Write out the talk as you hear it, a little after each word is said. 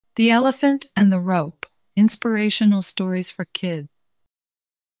The Elephant and the Rope, Inspirational Stories for Kids.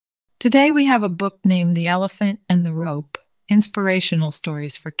 Today we have a book named The Elephant and the Rope, Inspirational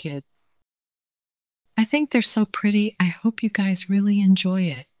Stories for Kids. I think they're so pretty. I hope you guys really enjoy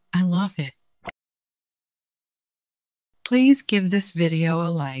it. I love it. Please give this video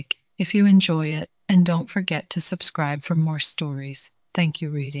a like if you enjoy it, and don't forget to subscribe for more stories. Thank you,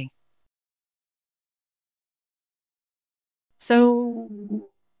 reading. So,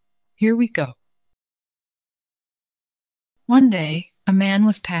 here we go. One day, a man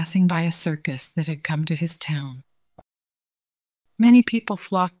was passing by a circus that had come to his town. Many people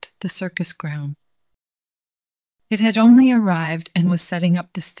flocked to the circus ground. It had only arrived and was setting up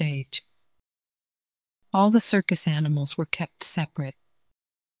the stage. All the circus animals were kept separate.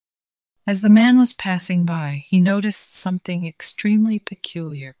 As the man was passing by, he noticed something extremely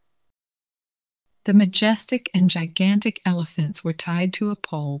peculiar. The majestic and gigantic elephants were tied to a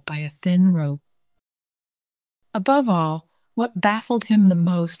pole by a thin rope. Above all, what baffled him the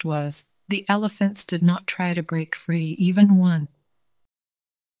most was the elephants did not try to break free, even one.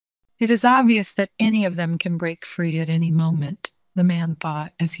 It is obvious that any of them can break free at any moment, the man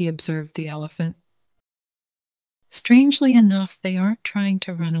thought as he observed the elephant. Strangely enough, they aren't trying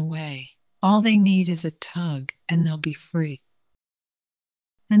to run away. All they need is a tug, and they'll be free.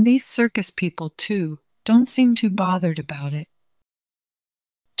 And these circus people, too, don't seem too bothered about it.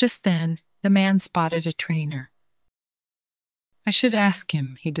 Just then, the man spotted a trainer. I should ask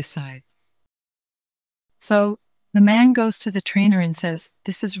him, he decides. So, the man goes to the trainer and says,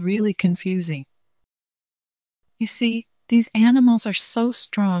 "This is really confusing. You see, these animals are so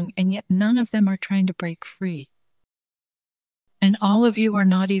strong, and yet none of them are trying to break free. And all of you are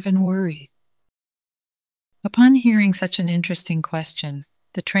not even worried." Upon hearing such an interesting question,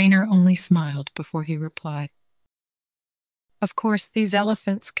 the trainer only smiled before he replied, "Of course, these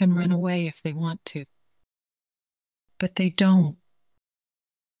elephants can run away if they want to. But they don't.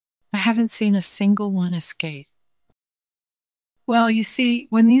 I haven't seen a single one escape. Well, you see,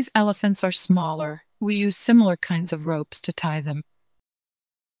 when these elephants are smaller, we use similar kinds of ropes to tie them.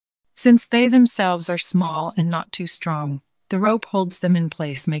 Since they themselves are small and not too strong, the rope holds them in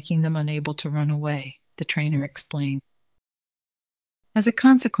place, making them unable to run away," the trainer explained. As a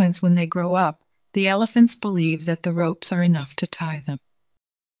consequence, when they grow up, the elephants believe that the ropes are enough to tie them.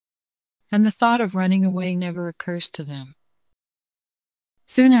 And the thought of running away never occurs to them.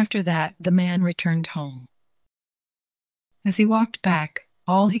 Soon after that, the man returned home. As he walked back,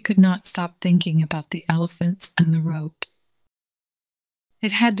 all he could not stop thinking about the elephants and the rope.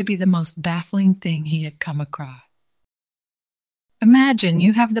 It had to be the most baffling thing he had come across. Imagine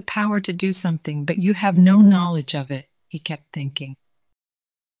you have the power to do something, but you have no knowledge of it, he kept thinking.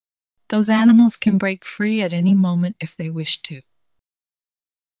 Those animals can break free at any moment if they wish to.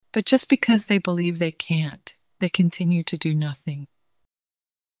 But just because they believe they can't, they continue to do nothing.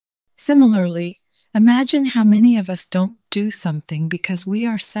 Similarly, imagine how many of us don't do something because we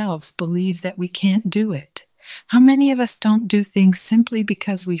ourselves believe that we can't do it. How many of us don't do things simply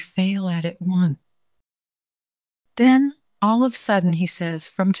because we fail at it once. Then, all of a sudden, he says,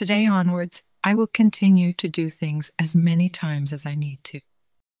 "From today onwards, I will continue to do things as many times as I need to.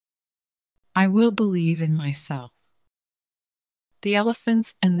 I will believe in myself." The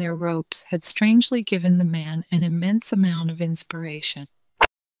elephants and their ropes had strangely given the man an immense amount of inspiration.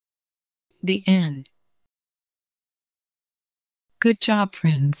 The end. Good job,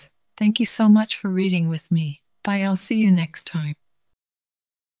 friends. Thank you so much for reading with me. Bye, I'll see you next time.